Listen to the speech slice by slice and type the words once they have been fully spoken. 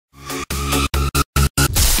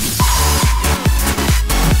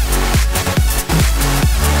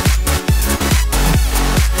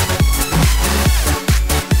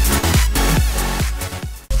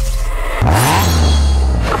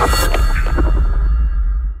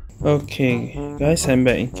Okay guys, I'm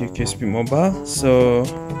back in QQ Speed Mobile. So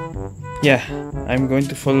yeah, I'm going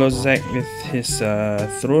to follow Zack with his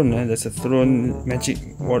throne. There's a throne magic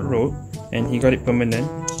wardrobe and he got it permanent,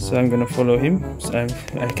 so I'm gonna follow him. So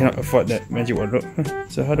I cannot afford that magic wardrobe.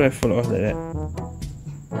 So how do I follow off like that?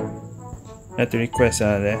 I have to request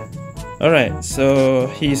there. Alright, so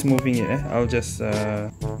he's moving it. I'll just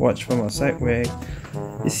watch from outside where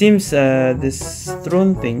it seems this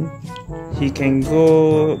throne thing, he can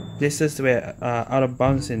go places where out of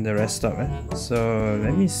bounds in the rest stop. So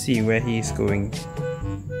let me see where he is going.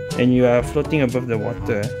 And you are floating above the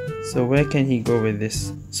water. So where can he go with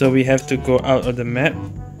this? So we have to go out of the map.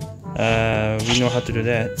 We know how to do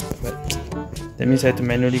that, but that means I have to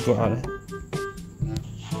manually go out.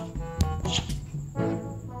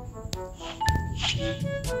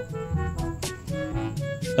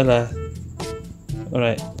 Alah.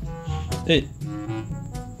 Alright. 8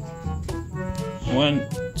 1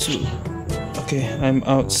 2. Okay, I'm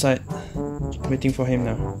outside waiting for him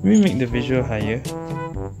now. Let me make the visual higher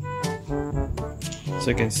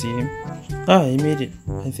so I can see him. Ah, he made it,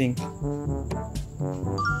 I think.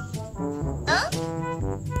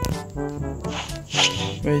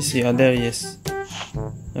 Where is he? Oh, there he is.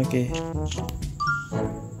 Okay.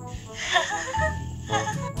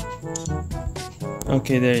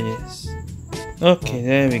 Okay, there he is. Okay,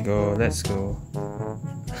 there we go. Let's go.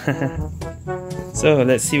 So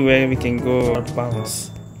let's see where we can go out of bounds.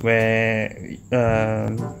 Where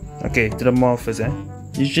okay, to the mall first.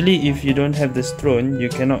 Usually if you don't have this throne, you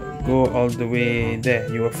cannot go all the way there.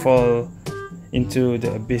 You will fall into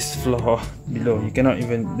the abyss floor below. You cannot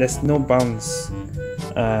even, there's no bounds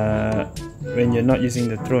when you're not using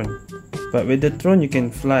the throne. But with the throne you can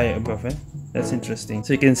fly above. That's interesting.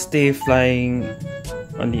 So you can stay flying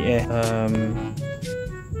on the air.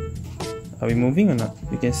 Are we moving or not?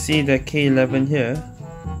 You can see the K11 here.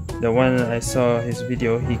 The one I saw his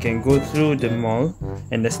video, he can go through the mall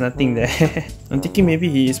and there's nothing there. I'm thinking maybe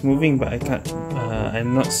he is moving, but I can't.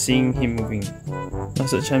 I'm not seeing him moving.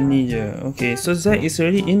 Masuk macam ni je. Okay, so Zack is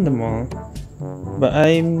already in the mall, but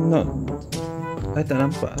I'm not. I tak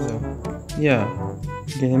nampak though. Yeah.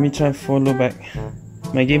 Okay, let me try follow back.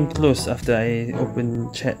 My game closed after I open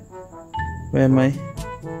chat. Where am I?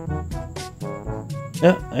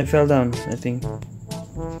 Yeah, I fell down, I think.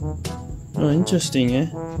 Oh, interesting,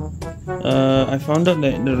 I found out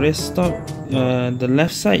that the rest stop, the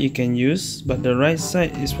left side you can use, but the right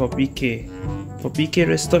side is for PK. For PK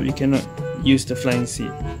rest stop, you cannot use the flying seat.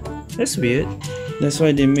 That's weird. That's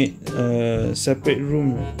why they made a separate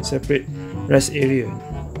room, separate rest area.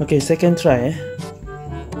 Okay, second try.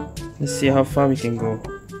 Let's see how far we can go.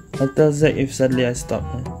 I'll tell Zack if suddenly I stop.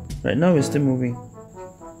 Right now we're still moving.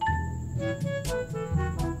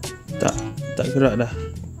 Tak gerak dah.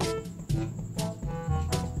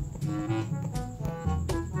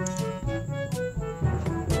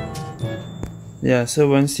 Yeah,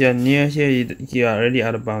 so once you're near here, you are already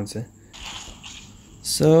out of bounds.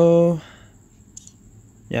 So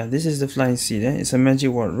yeah, this is the flying seat. It's a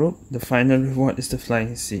magic wardrobe. The final reward is the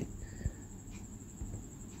flying seat.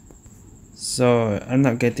 So I'm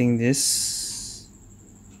not getting this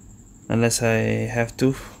unless I have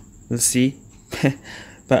to. We'll see.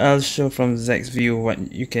 But I'll show from Zack's view what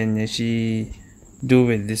you can actually do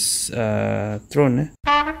with this throne.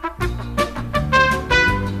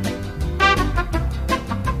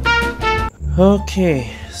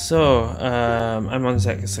 Okay, so I'm on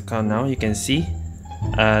Zack's account now. You can see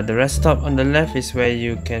the rest stop on the left is where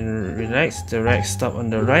you can relax. The rest stop on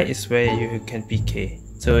the right is where you can PK.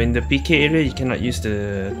 So in the PK area you cannot use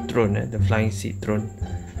the throne, the flying seat throne.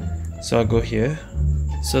 So I'll go here.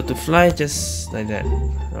 So to fly, just like that.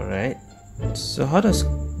 Alright. So how does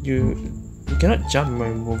you cannot jump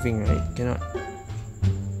while moving, right? You cannot.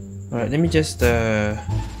 Alright, let me just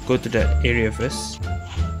go to that area first.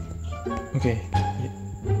 Okay.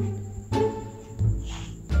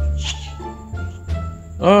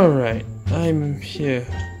 Alright, I'm here.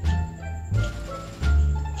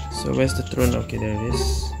 So where's the throne? Okay, there it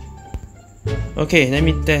is. Okay, let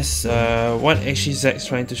me test what actually Zack's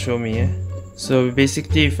trying to show me. So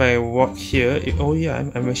basically, if I walk here, oh yeah,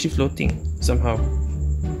 I'm actually floating somehow.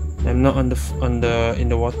 I'm not in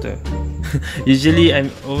the water. Usually,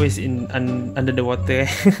 I'm always under the water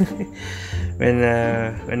when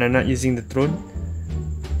I'm not using the throne.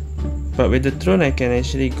 But with the throne, I can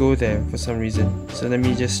actually go there for some reason. So let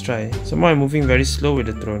me just try. Somehow I'm moving very slow with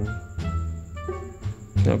the throne.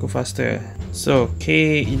 I'll go faster. So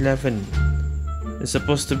K11. There's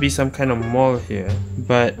supposed to be some kind of mall here,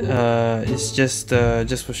 but it's just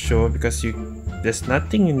for show because there's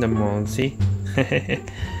nothing in the mall. See?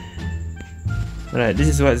 Alright, this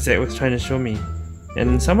is what Zack was trying to show me.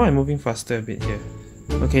 And somehow I'm moving faster a bit here.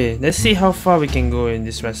 Okay, let's see how far we can go in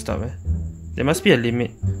this rest stop. There must be a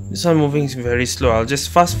limit. This one moving very slow. I'll just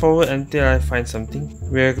fast forward until I find something.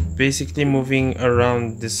 We're basically moving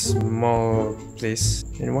around this small place.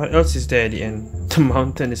 And what else is there at the end? The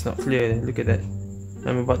mountain is not clear. Look at that.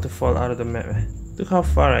 I'm about to fall out of the map. Look how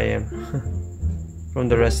far I am from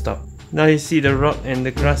the rest stop. Now you see the rock and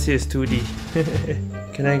the grass here is 2D.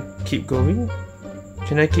 Can I keep going?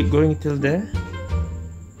 Can I keep going till there?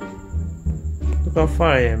 Look how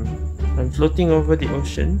far I am. I'm floating over the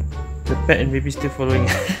ocean. The pet and baby still following.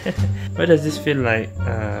 Why does this feel like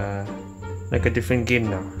a different game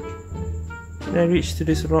now? When I reach to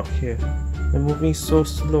this rock here, I'm moving so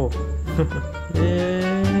slow. Yeah.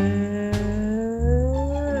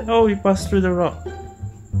 Oh, we passed through the rock,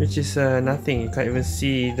 which is nothing. You can't even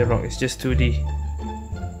see the rock. It's just 2D.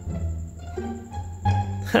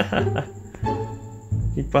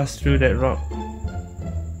 We passed through that rock.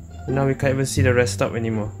 Now we can't even see the rest stop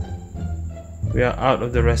anymore. We are out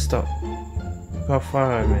of the rest stop. Look how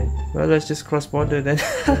far am I? Well, let's just cross border then.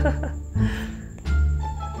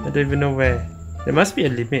 I don't even know where. There must be a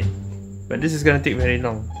limit, but this is gonna take very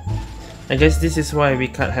long. I guess this is why we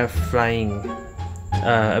can't have flying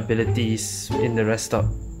abilities in the rest stop,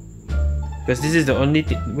 because this is the only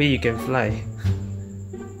way you can fly.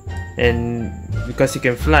 And because you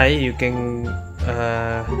can fly, you can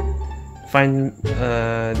find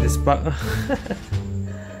this bug.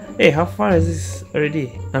 Hey, how far is this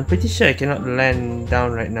already? I'm pretty sure I cannot land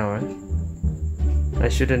down right now. I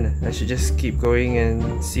shouldn't. I should just keep going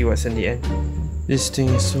and see what's in the end. This thing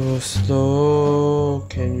is so slow.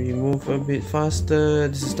 Can we move a bit faster?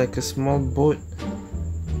 This is like a small boat.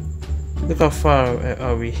 Look how far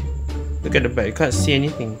are we? Look at the back. You can't see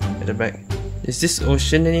anything at the back. Is this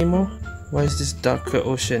ocean anymore? Why is this darker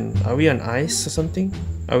ocean? Are we on ice or something?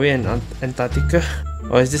 Are we in Antarctica?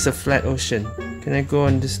 Or is this a flat ocean? Can I go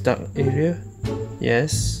on this dark area?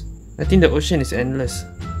 Yes. I think the ocean is endless.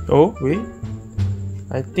 Oh, wait.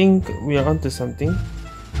 I think we are onto something.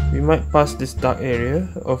 We might pass this dark area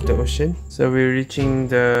of the ocean. So we're reaching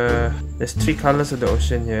the... There's 3 colors of the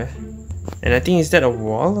ocean here. And I think, is that a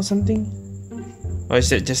wall or something? Or is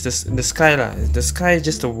that just the sky lah? Is the sky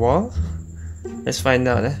just a wall? Let's find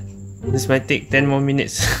out. This might take 10 more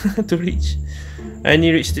minutes to reach. I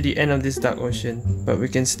only reached to the end of this dark ocean, but we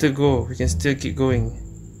can still go. We can still keep going.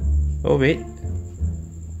 Oh wait,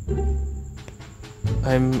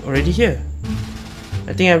 I'm already here.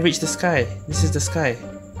 I think I've reached the sky. This is the sky.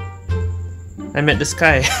 I'm at the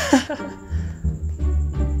sky.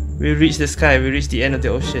 We reached the sky. We reached the end of the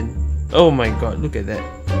ocean. Oh my god, look at that.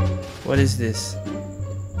 What is this?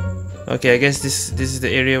 Okay, I guess this is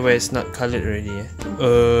the area where it's not colored already.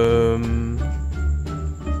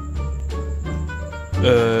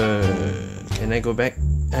 Can I go back?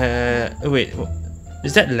 Wait,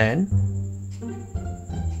 is that land?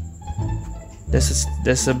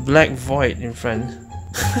 There's a black void in front.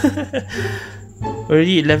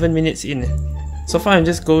 Already 11 minutes in. So far I'm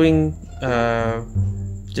just going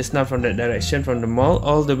just now from that direction, from the mall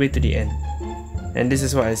all the way to the end. And this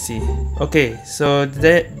is what I see. Okay, so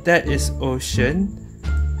that is ocean.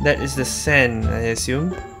 That is the sand, I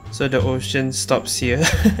assume. So the ocean stops here.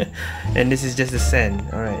 And this is just the sand.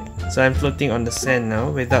 Alright, so I'm floating on the sand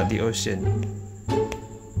now without the ocean.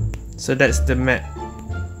 So that's the map,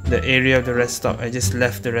 the area of the rest stop. I just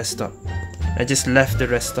left the rest stop.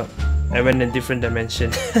 I went in a different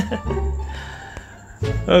dimension.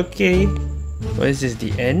 Okay, what is this,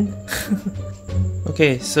 the end?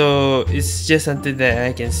 Okay, so it's just until there.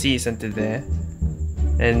 I can see it's until there,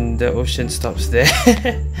 and the ocean stops there.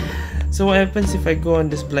 So what happens if I go on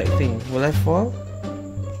this black thing? Will I fall?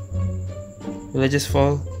 Will I just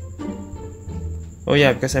fall? Oh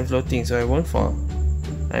yeah, because I'm floating, so I won't fall.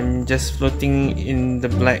 I'm just floating in the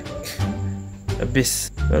black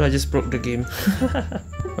abyss. Well, I just broke the game.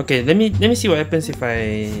 Okay, let me see what happens if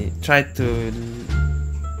I try to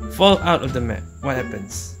fall out of the map. What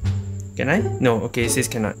happens? Can I? No, okay, it says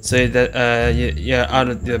cannot. So that you're out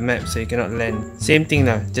of the map, so you cannot land. Same thing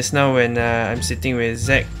now. Just now when I'm sitting with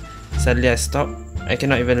Zack, suddenly I stop. I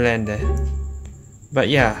cannot even land there. But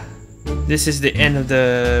yeah, this is the end of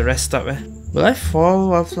the rest stop. Will I fall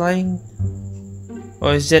while flying?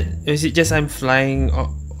 Or is it just I'm flying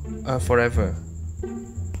forever?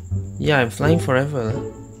 Yeah, I'm flying forever.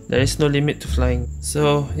 There is no limit to flying.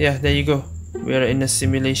 So yeah, there you go. We are in a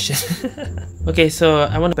simulation. Okay, so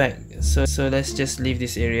I want to back. So let's just leave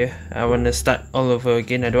this area. I want to start all over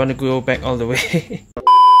again. I don't want to go back all the way.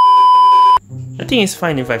 I think it's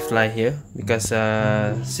fine if I fly here because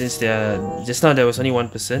since just now there was only one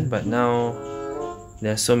person, but now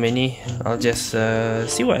There are so many. I'll just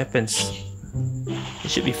see what happens. It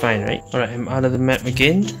should be fine, right? Alright, I'm out of the map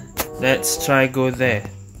again. Let's try go there.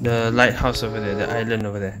 The lighthouse over there, the island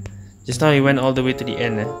over there. Just now we went all the way to the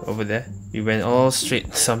end over there. We went all straight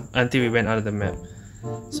until we went out of the map.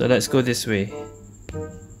 So let's go this way.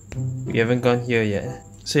 We haven't gone here yet.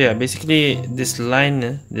 So yeah, basically this line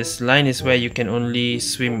is where you can only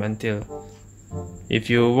swim until. If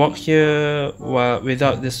you walk here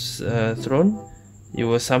without this throne, you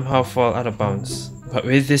will somehow fall out of bounds. But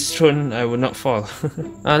with this throne, I will not fall.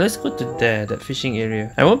 Let's go to there, that fishing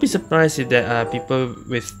area. I won't be surprised if there are people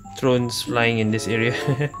with thrones flying in this area.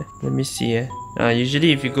 Let me see.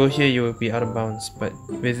 Usually if you go here, you will be out of bounds. But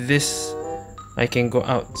with this, I can go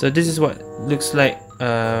out. So this is what looks like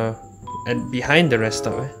behind the rest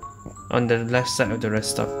stop. On the left side of the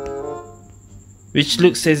rest stop. Which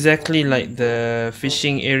looks exactly like the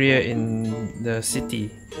fishing area in the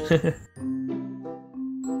city.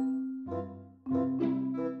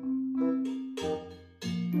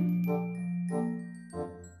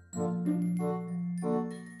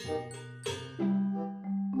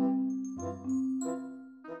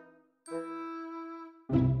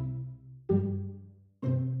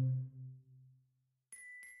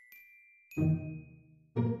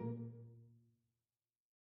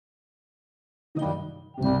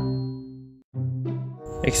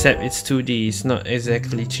 Except it's 2D, it's not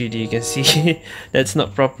exactly 3D. You can see that's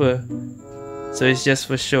not proper. So it's just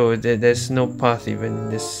for show. There's no path even in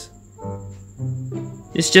this.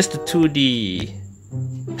 It's just a 2D.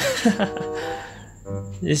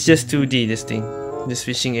 It's just 2D, this thing. This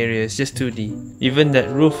fishing area is just 2D. Even that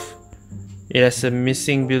roof, it has a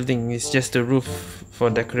missing building. It's just a roof for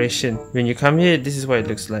decoration. When you come here, this is what it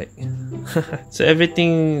looks like. So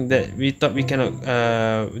everything that we thought we cannot,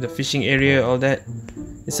 the fishing area, all that,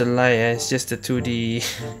 it's a lie. It's just a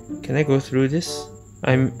 2D. Can I go through this?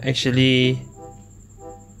 I'm actually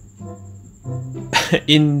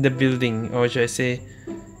in the building, or should I say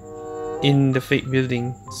in the fake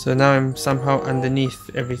building. So now I'm somehow underneath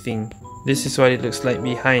everything. This is what it looks like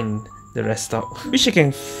behind the rest stop. Wish I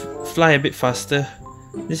can fly a bit faster.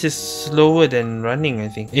 This is slower than running, I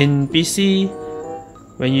think. In PC,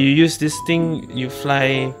 when you use this thing, you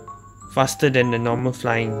fly faster than the normal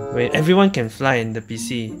flying. Where everyone can fly in the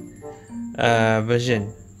PC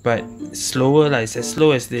version, but slower, like it's as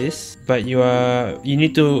slow as this. But you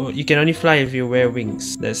can only fly if you wear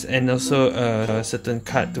wings. And also a certain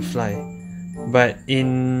card to fly. But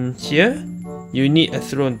in here, you need a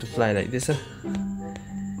throne to fly like this.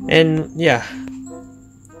 And yeah.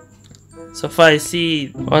 So far I see,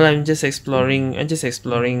 while I'm just exploring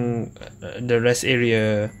the rest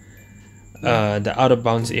area, the out of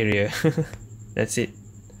bounds area. That's it.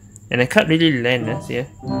 And I can't really land, see?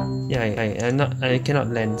 Yeah, I cannot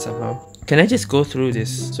land somehow. Can I just go through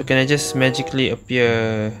this? So can I just magically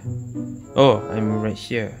appear? Oh, I'm right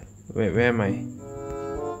here. Where am I?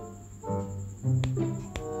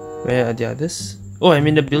 Where are the others? Oh, I'm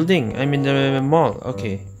in the building. I'm in the mall.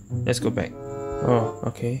 Okay, let's go back. Oh,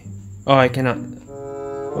 okay. Oh, I cannot.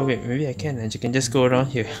 Oh wait, maybe I can. I can just go around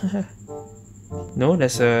here. No,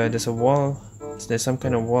 there's a wall. There's some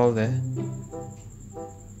kind of wall there.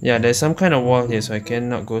 Yeah, there's some kind of wall here, so I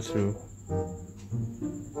cannot go through.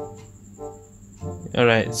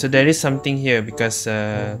 Alright, so there is something here because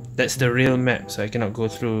that's the real map, so I cannot go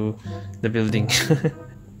through the building.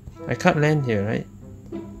 I can't land here, right?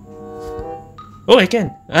 Oh, I can!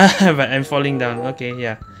 But I'm falling down. Okay,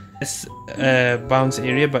 yeah. It's a bounce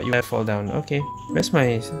area, but you fall down. Okay, where's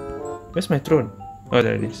my throne? Oh,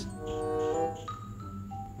 there it is.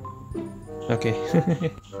 Okay.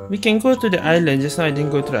 We can go to the island. Just now I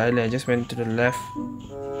didn't go to the island, I just went to the left.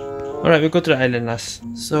 Alright, we go to the island last.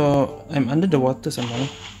 So I'm under the water somehow.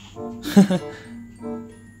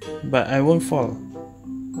 But I won't fall.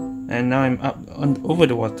 And now I'm up over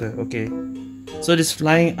the water. Okay. So this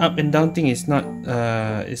flying up and down thing is not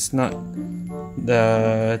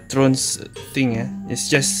the throne's thing, it's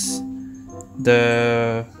just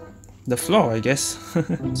the floor, I guess.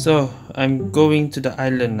 So I'm going to the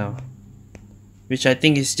island now, which I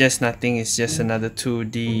think is just nothing. It's just another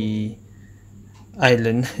 2D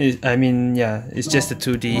island. I mean, yeah, it's just a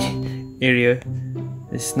 2D area.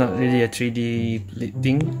 It's not really a 3D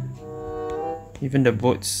thing. Even the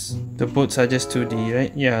boats are just 2D,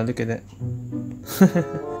 right? Yeah, look at that.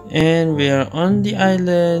 And we are on the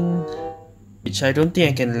island, which I don't think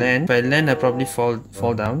I can land. If I land, I probably fall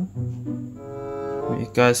down.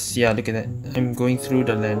 Because yeah, look at that. I'm going through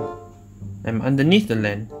the land. I'm underneath the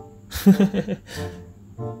land.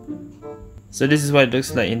 So this is what it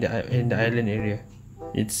looks like in the island area.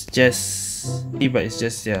 It's just, but it's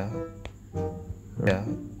just, yeah, Yeah.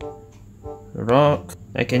 Rock.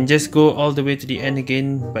 I can just go all the way to the end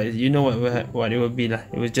again, but you know what it will be lah.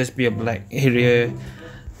 It will just be a black area.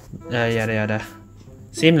 Yada yada.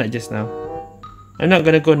 Same like just now. I'm not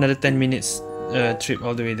gonna go another 10 minutes trip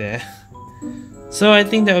all the way there. So I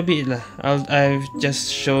think that will be it lah. I've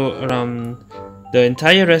just show around the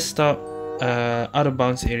entire rest stop out of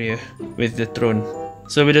bounds area with the throne.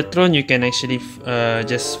 So with the throne you can actually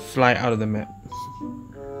just fly out of the map,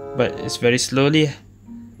 but it's very slowly.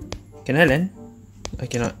 Can I land? I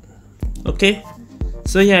cannot. Okay,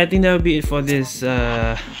 so yeah, I think that will be it for this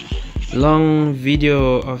long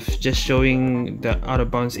video of just showing the out of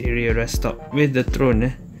bounds area rest stop with the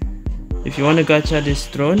throne. If you want to gacha this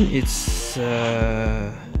throne, it's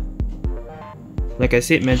like I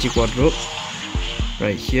said, magic wardrobe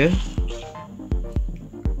right here.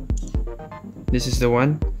 This is the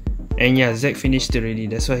one, and yeah, Zack finished already.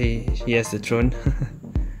 That's why he has the throne.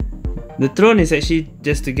 The throne is actually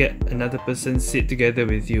just to get another person sit together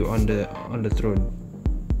with you on the throne,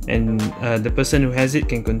 and the person who has it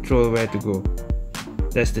can control where to go.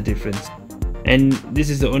 That's the difference. And this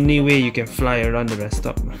is the only way you can fly around the rest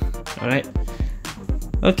stop. Alright.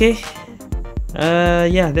 Okay.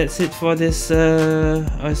 Yeah, that's it for this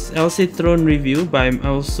I'll say throne review, but I'm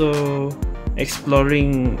also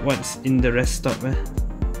exploring what's in the rest stop.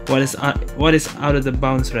 What is out of the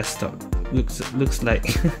bounds rest stop looks like.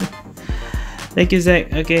 Thank you,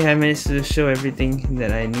 Zack. Okay, I managed to show everything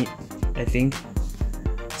that I need, I think.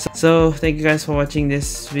 So thank you guys for watching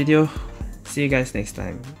this video. See you guys next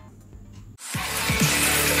time.